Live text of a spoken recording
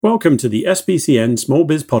Welcome to the SBCN Small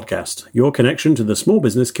Biz Podcast, your connection to the small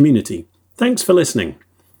business community. Thanks for listening.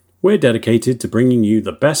 We're dedicated to bringing you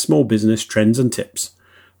the best small business trends and tips.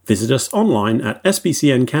 Visit us online at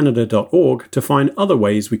sbcncanada.org to find other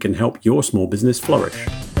ways we can help your small business flourish.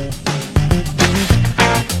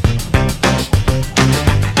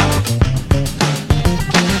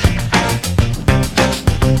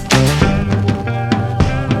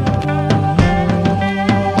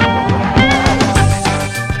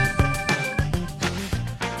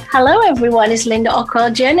 Hello everyone, it's Linda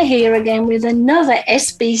Ockwell-Jenner here again with another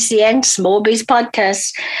SBCN Small Biz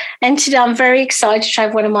Podcast. And today I'm very excited to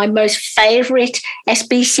have one of my most favourite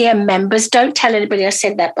SBCN members. Don't tell anybody I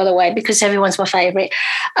said that, by the way, because everyone's my favourite.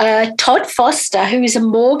 Todd Foster, who is a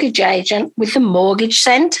mortgage agent with the Mortgage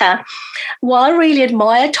Centre. What I really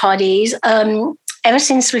admire Todd is ever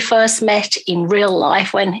since we first met in real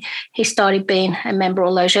life when he started being a member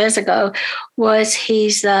all those years ago, was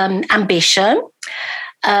his ambition,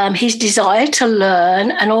 his desire to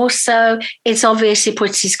learn, and also it's obviously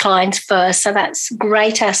puts his clients first. So that's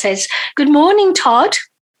great assets. Good morning, Todd.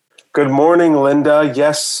 Good morning, Linda.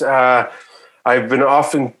 Yes, I've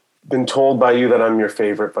often been told by you that I'm your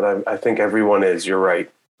favorite, but I think everyone is. You're right.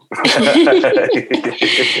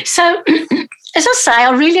 So, as I say,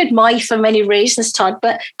 I really admire you for many reasons, Todd.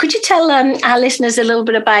 But could you tell our listeners a little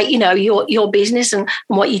bit about, your business and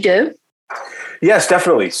what you do? Yes,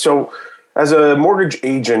 definitely. So, as a mortgage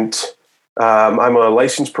agent, I'm a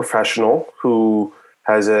licensed professional who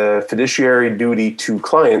has a fiduciary duty to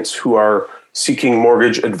clients who are seeking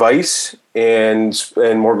mortgage advice and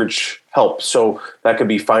mortgage help. So that could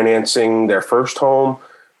be financing their first home,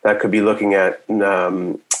 that could be looking at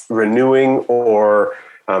renewing or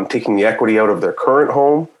taking the equity out of their current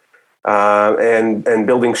home, and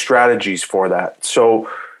building strategies for that. So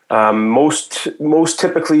most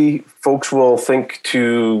typically, folks will think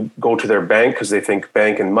to go to their bank because they think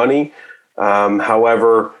bank and money.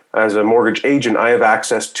 However, as a mortgage agent, I have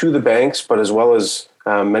access to the banks, but as well as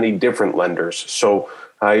many different lenders. So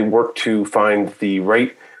I work to find the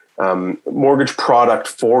right mortgage product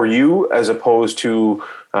for you, as opposed to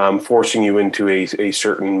forcing you into a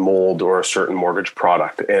certain mold or a certain mortgage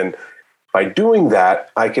product. And by doing that,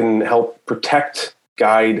 I can help protect,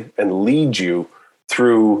 guide, and lead you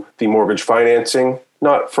through the mortgage financing,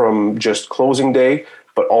 not from just closing day,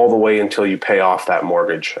 but all the way until you pay off that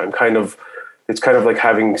mortgage. It's kind of like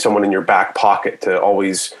having someone in your back pocket to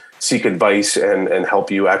always seek advice and help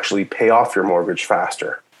you actually pay off your mortgage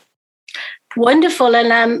faster. Wonderful.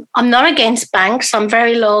 And I'm not against banks. I'm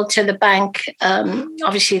very loyal to the bank,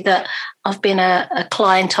 obviously, that I've been a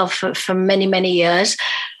client of for many, many years.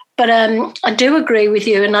 But I do agree with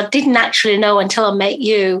you. And I didn't actually know until I met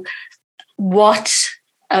you what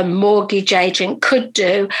a mortgage agent could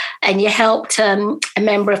do. And you helped a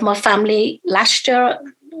member of my family last year.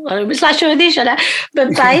 Well, it was last year or this year,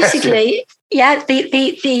 but basically,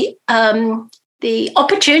 the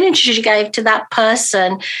opportunities you gave to that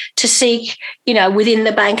person to seek, within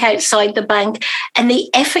the bank, outside the bank, and the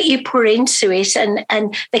effort you put into it, and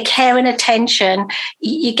the care and attention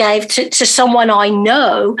you gave to someone I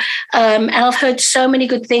know. And I've heard so many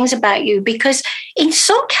good things about you, because in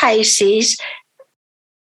some cases,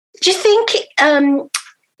 do you think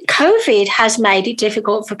COVID has made it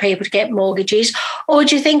difficult for people to get mortgages, or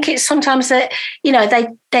do you think it's sometimes that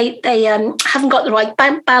they haven't got the right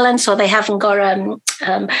bank balance, or they haven't got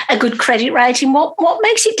a good credit rating? What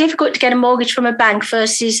makes it difficult to get a mortgage from a bank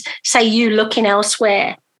versus, say, you looking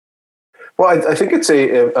elsewhere? Well, I think it's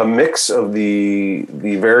a mix of the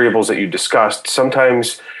variables that you discussed.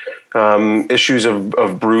 Sometimes issues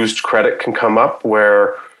of bruised credit can come up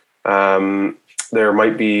where there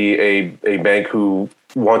might be a bank who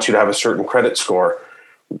wants you to have a certain credit score.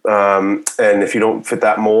 And if you don't fit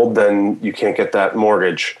that mold, then you can't get that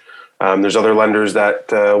mortgage. There's other lenders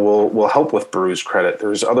that will help with bruised credit.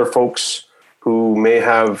 There's other folks who may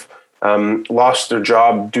have lost their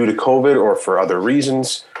job due to COVID or for other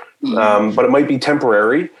reasons, but it might be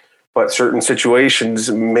temporary. But certain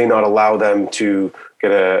situations may not allow them to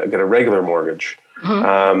get a regular mortgage.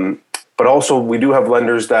 But also, we do have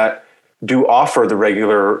lenders that do offer the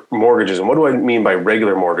regular mortgages. And what do I mean by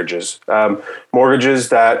regular mortgages? Mortgages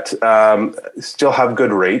that still have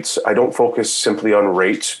good rates. I don't focus simply on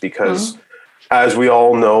rates because, as we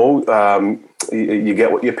all know, you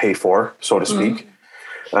get what you pay for, so to speak.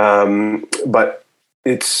 But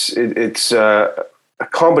it's a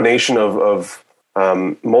combination of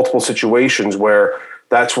multiple situations where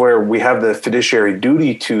that's where we have the fiduciary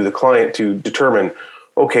duty to the client to determine,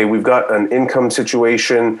 okay, we've got an income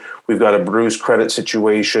situation, we've got a bruised credit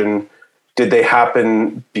situation. Did they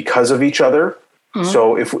happen because of each other?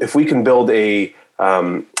 So if we can build a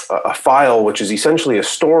file, which is essentially a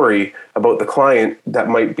story about the client, that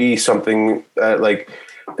might be something like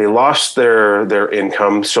they lost their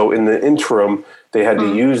income. So in the interim, they had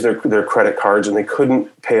to use their credit cards and they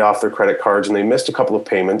couldn't pay off their credit cards and they missed a couple of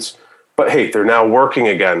payments. But hey, they're now working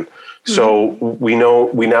again. So we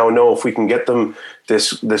now know if we can get them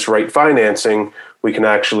this right financing, we can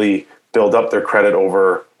actually build up their credit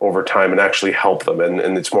over time and actually help them.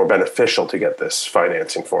 And it's more beneficial to get this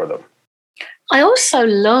financing for them. I also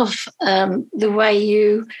love the way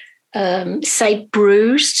you say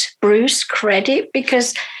bruised credit,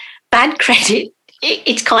 because bad credit,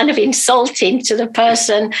 it's kind of insulting to the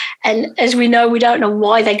person. And as we know, we don't know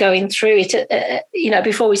why they're going through it,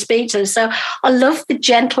 before we speak to them. So I love the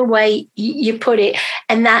gentle way you put it.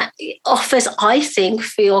 And that offers, I think,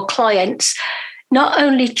 for your clients, not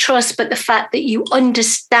only trust, but the fact that you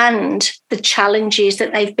understand the challenges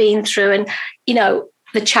that they've been through and,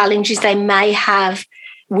 the challenges they may have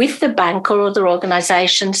with the bank or other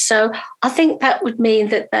organisations. So I think that would mean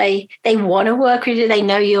that they want to work with you. They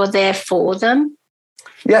know you're there for them.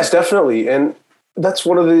 Yes, definitely. And that's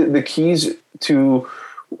one of the keys to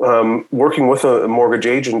working with a mortgage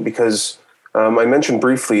agent, because I mentioned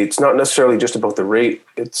briefly, it's not necessarily just about the rate.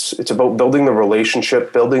 It's about building the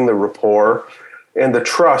relationship, building the rapport and the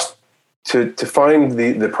trust to find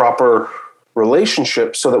the proper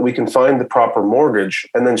relationship so that we can find the proper mortgage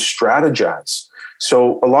and then strategize.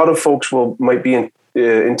 So a lot of folks might be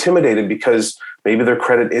intimidated because maybe their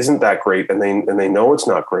credit isn't that great and they know it's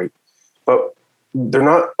not great, but they're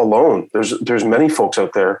not alone. There's many folks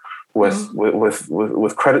out there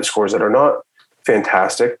with credit scores that are not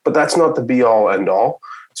fantastic, but that's not the be all end all.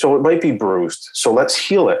 So it might be bruised. So let's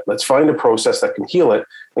heal it. Let's find a process that can heal it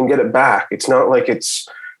and get it back. It's not like it's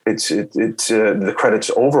the credit's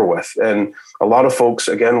over with. And a lot of folks,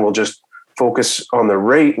 again, will just focus on the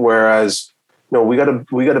rate, whereas no, we got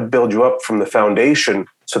to build you up from the foundation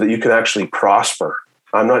so that you can actually prosper.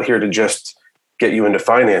 I'm not here to just get you into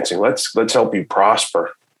financing. Let's help you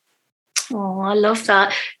prosper. Oh, I love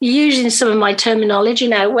that. You're using some of my terminology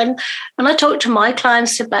now. When I talk to my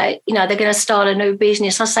clients about, they're going to start a new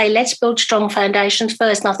business, I say, let's build strong foundations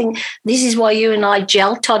first. And I think this is why you and I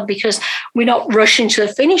gel, Todd, because we're not rushing to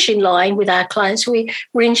the finishing line with our clients. We're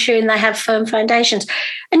ensuring they have firm foundations.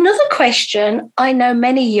 Another question, I know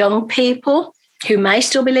many young people who may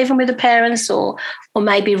still be living with the parents or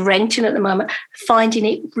maybe renting at the moment, finding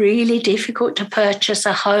it really difficult to purchase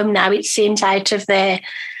a home now. It seems out of their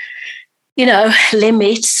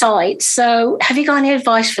limit sight. So have you got any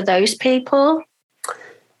advice for those people?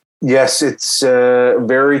 Yes, it's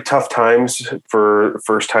very tough times for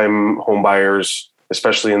first-time home buyers,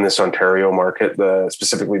 especially in this Ontario market,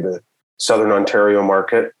 specifically the Southern Ontario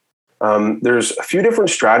market. There's a few different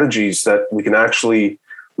strategies that we can actually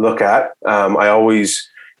look at. I always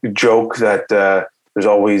joke that there's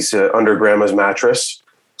always under grandma's mattress.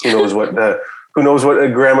 Who knows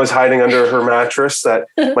what grandma's hiding under her mattress that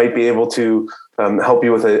might be able to help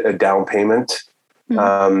you with a down payment.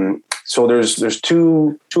 So there's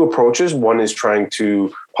two approaches. One is trying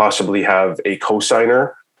to possibly have a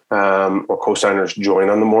cosigner or cosigners join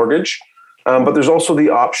on the mortgage. But there's also the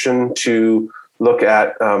option to look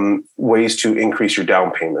at ways to increase your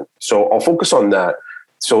down payment. So I'll focus on that.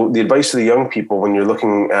 So the advice to the young people when you're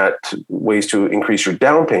looking at ways to increase your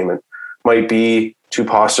down payment might be to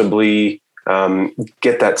possibly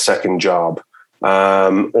get that second job.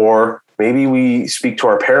 Or maybe we speak to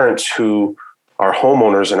our parents who are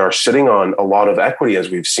homeowners and are sitting on a lot of equity, as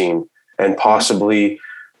we've seen, and possibly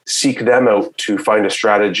seek them out to find a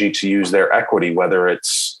strategy to use their equity, whether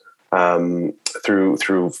it's through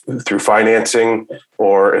financing,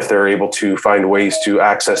 or if they're able to find ways to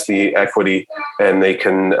access the equity and they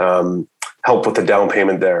can help with the down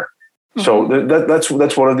payment there. So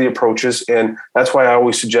that's one of the approaches. And that's why I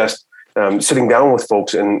always suggest sitting down with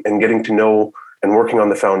folks and getting to know and working on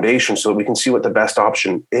the foundation so that we can see what the best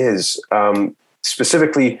option is.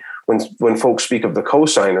 Specifically, when folks speak of the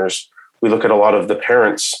cosigners, we look at a lot of the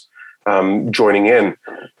parents joining in,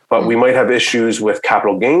 but we might have issues with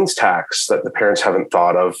capital gains tax that the parents haven't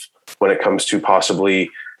thought of when it comes to possibly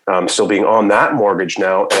still being on that mortgage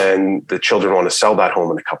now, and the children want to sell that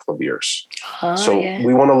home in a couple of years.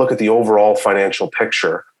 We want to look at the overall financial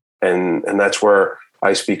picture, and that's where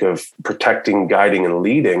I speak of protecting, guiding, and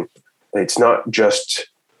leading. It's not just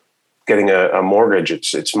getting a mortgage.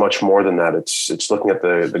 It's much more than that. It's looking at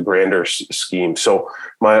the grander scheme. So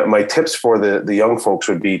my tips for the young folks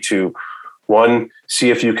would be to, one, see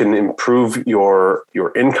if you can improve your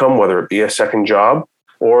income, whether it be a second job,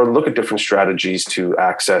 or look at different strategies to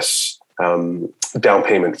access down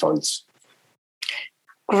payment funds.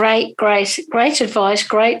 Great advice,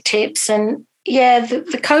 great tips. And yeah,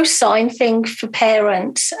 the co-sign thing for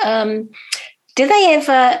parents, do they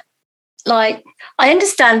ever, like, I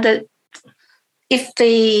understand that if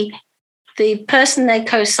the person they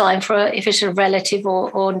co-sign for, if it's a relative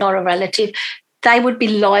or not a relative, they would be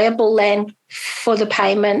liable then for the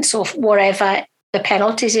payments or whatever the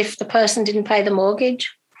penalties if the person didn't pay the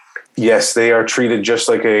mortgage? Yes, they are treated just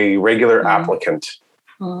like a regular applicant.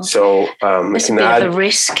 So it's a bit of a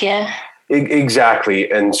risk, yeah.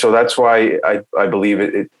 Exactly. And so that's why I believe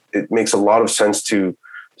it makes a lot of sense to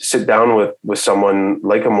sit down with someone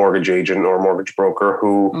like a mortgage agent or a mortgage broker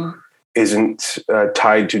who isn't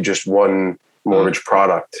tied to just one mortgage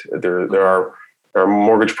product. There are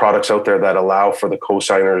mortgage products out there that allow for the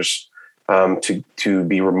co-signers to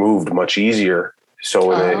be removed much easier.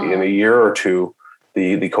 So in a year or two,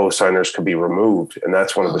 the co-signers could be removed. And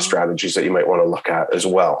that's one of the strategies that you might want to look at as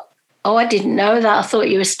well. Oh, I didn't know that. I thought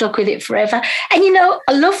you were stuck with it forever. And, you know,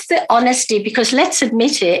 I love the honesty because let's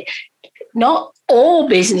admit it, not all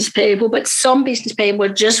business people, but some business people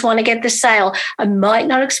just want to get the sale and might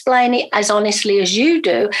not explain it as honestly as you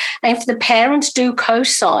do. And if the parents do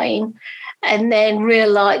co-sign and then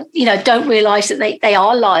don't realize that they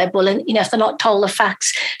are liable and, you know, if they're not told the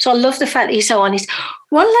facts. So I love the fact that you're so honest.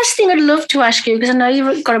 One last thing I'd love to ask you, because I know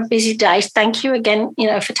you've got a busy day. Thank you again, you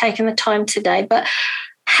know, for taking the time today. But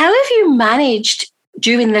how have you managed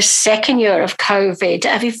during the second year of COVID?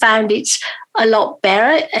 Have you found it's a lot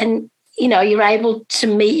better and, you know, you're able to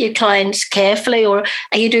meet your clients carefully, or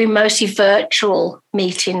are you doing mostly virtual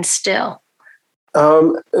meetings still?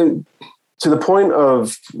 To the point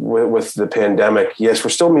of with the pandemic, yes, we're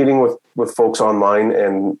still meeting with folks online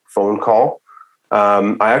and phone call.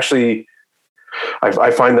 I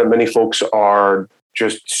find that many folks are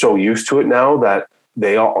just so used to it now that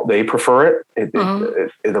they prefer it.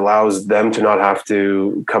 It allows them to not have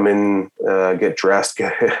to come in, get dressed,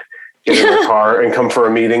 get in the car, and come for a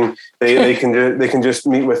meeting. They can just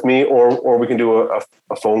meet with me, or we can do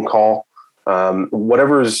a phone call.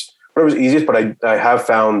 Whatever's easiest. But I have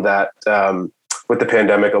found that with the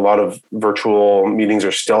pandemic, a lot of virtual meetings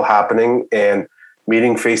are still happening, and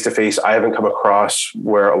meeting face to face, I haven't come across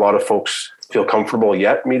where a lot of folks feel comfortable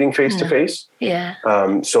yet meeting face to face. Yeah.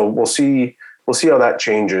 So we'll see how that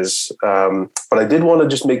changes. But I did want to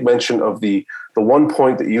just make mention of the one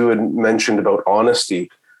point that you had mentioned about honesty.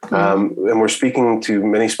 And we're speaking to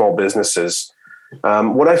many small businesses.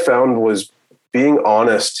 What I found was being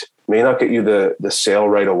honest may not get you the sale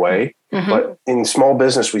right away, but in small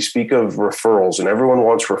business, we speak of referrals and everyone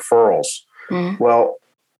wants referrals. Well,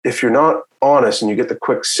 if you're not honest and you get the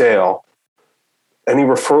quick sale, any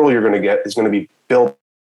referral you're going to get is going to be built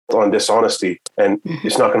on dishonesty, and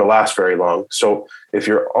it's not going to last very long. So if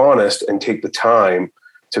you're honest and take the time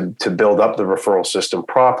to build up the referral system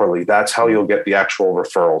properly, that's how you'll get the actual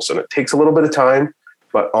referrals. And it takes a little bit of time,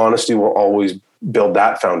 but honesty will always build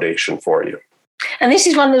that foundation for you. And this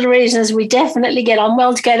is one of the reasons we definitely get on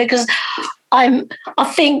well together, because I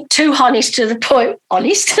think too honest to the point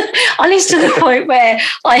where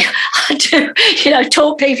I do, you know,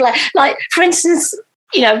 talk people like for instance,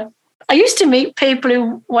 you know, I used to meet people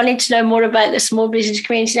who wanted to know more about the Small Business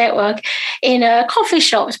Community Network in coffee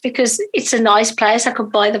shops because it's a nice place. I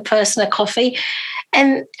could buy the person a coffee.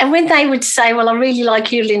 And when they would say, well, I really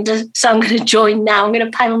like you, Linda, so I'm going to join now, I'm going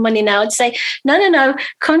to pay my money now, I'd say, no,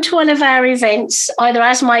 come to one of our events, either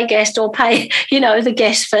as my guest or pay, you know, the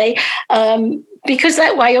guest fee, because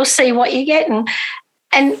that way you'll see what you're getting.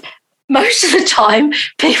 And most of the time,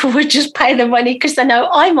 people would just pay the money because they know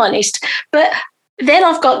I'm honest. But then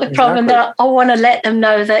I've got the problem that I want to let them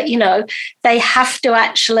know that, you know, they have to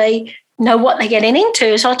actually know what they're getting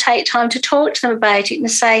into. So I'll take time to talk to them about it and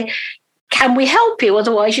say, can we help you?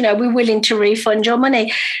 Otherwise, you know, we're willing to refund your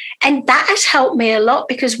money. And that has helped me a lot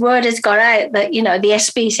because word has got out that, you know, the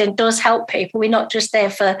SBCN does help people. We're not just there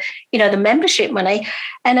for, you know, the membership money.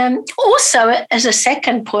 And also, as a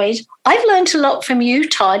second point, I've learned a lot from you,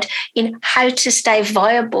 Todd, in how to stay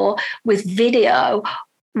viable with video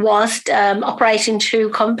whilst operating two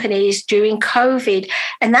companies during COVID.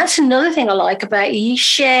 And that's another thing I like about you. You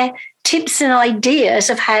share tips and ideas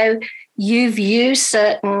of how you've used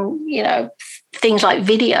certain, you know, things like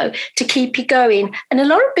video to keep you going. And a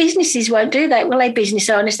lot of businesses won't do that, will they, business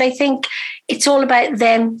owners? They think it's all about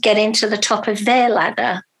them getting to the top of their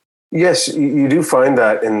ladder. Yes, you do find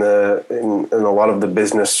that in a lot of the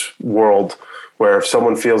business world, where if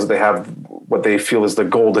someone feels that they have what they feel is the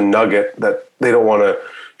golden nugget, that they don't want to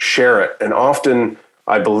share it. And often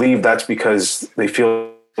I believe that's because they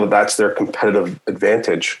feel that that's their competitive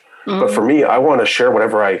advantage. But for me, I want to share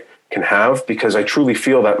whatever I can have, because I truly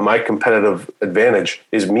feel that my competitive advantage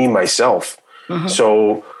is me, myself. Mm-hmm.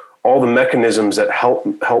 So all the mechanisms that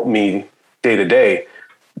help me day to day,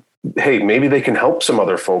 hey, maybe they can help some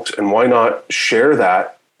other folks, and why not share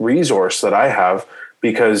that resource that I have?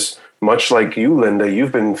 Because much like you, Linda,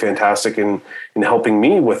 you've been fantastic in helping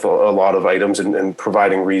me with a lot of items and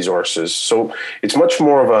providing resources. So it's much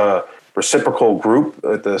more of a reciprocal group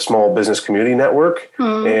at the Small Business Community Network.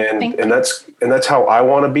 And that's how I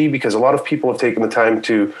want to be, because a lot of people have taken the time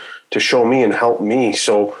to show me and help me.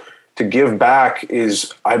 So to give back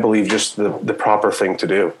is, I believe, just the proper thing to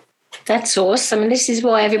do. That's awesome. And this is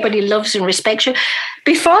why everybody loves and respects you.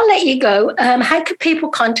 Before I let you go, how could people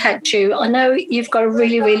contact you? I know you've got a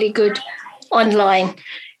really, really good online,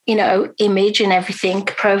 image and everything,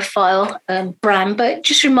 profile, brand, but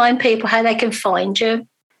just remind people how they can find you.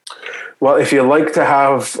 Well, if you like to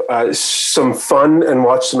have some fun and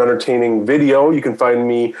watch some entertaining video, you can find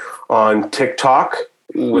me on TikTok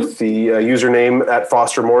with the username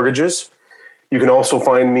 @FosterMortgages. You can also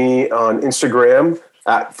find me on Instagram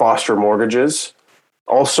 @FosterMortgages.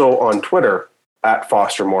 Also on Twitter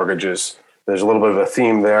 @FosterMortgages. There's a little bit of a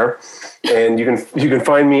theme there. And you can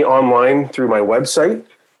find me online through my website,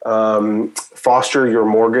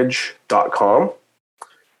 fosteryourmortgage.com.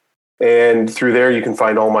 And through there, you can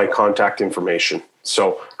find all my contact information.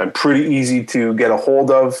 So I'm pretty easy to get a hold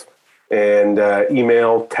of, and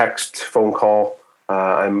email, text, phone call.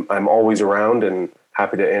 I'm always around and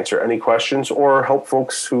happy to answer any questions or help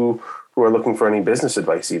folks who are looking for any business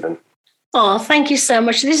advice even. Oh, thank you so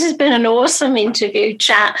much. This has been an awesome interview,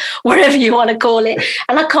 chat, whatever you want to call it.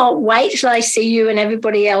 And I can't wait till I see you and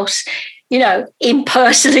everybody else, in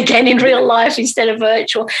person again in real life instead of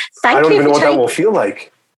virtual. I don't even know what that will feel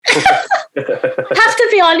like. I have to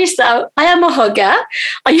be honest though, I am a hugger.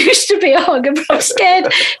 I used to be a hugger, but I'm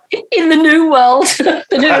scared in the new world, the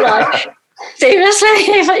new life. Seriously,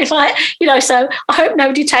 if I, so I hope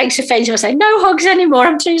nobody takes offense if I say no hugs anymore.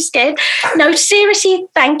 I'm too scared. No, seriously,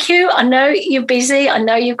 thank you. I know you're busy. I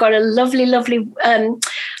know you've got a lovely, lovely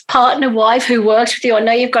partner, wife who works with you. I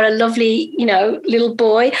know you've got a lovely, little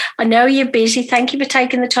boy. I know you're busy. Thank you for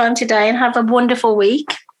taking the time today, and have a wonderful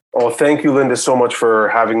week. Oh, thank you, Linda, so much for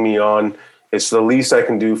having me on. It's the least I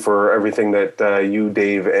can do for everything that you,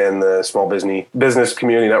 Dave, and the Small Business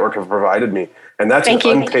Community Network have provided me. And that's an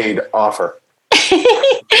unpaid offer.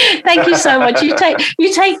 Thank you so much. You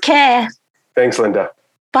take care. Thanks, Linda.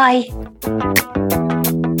 Bye.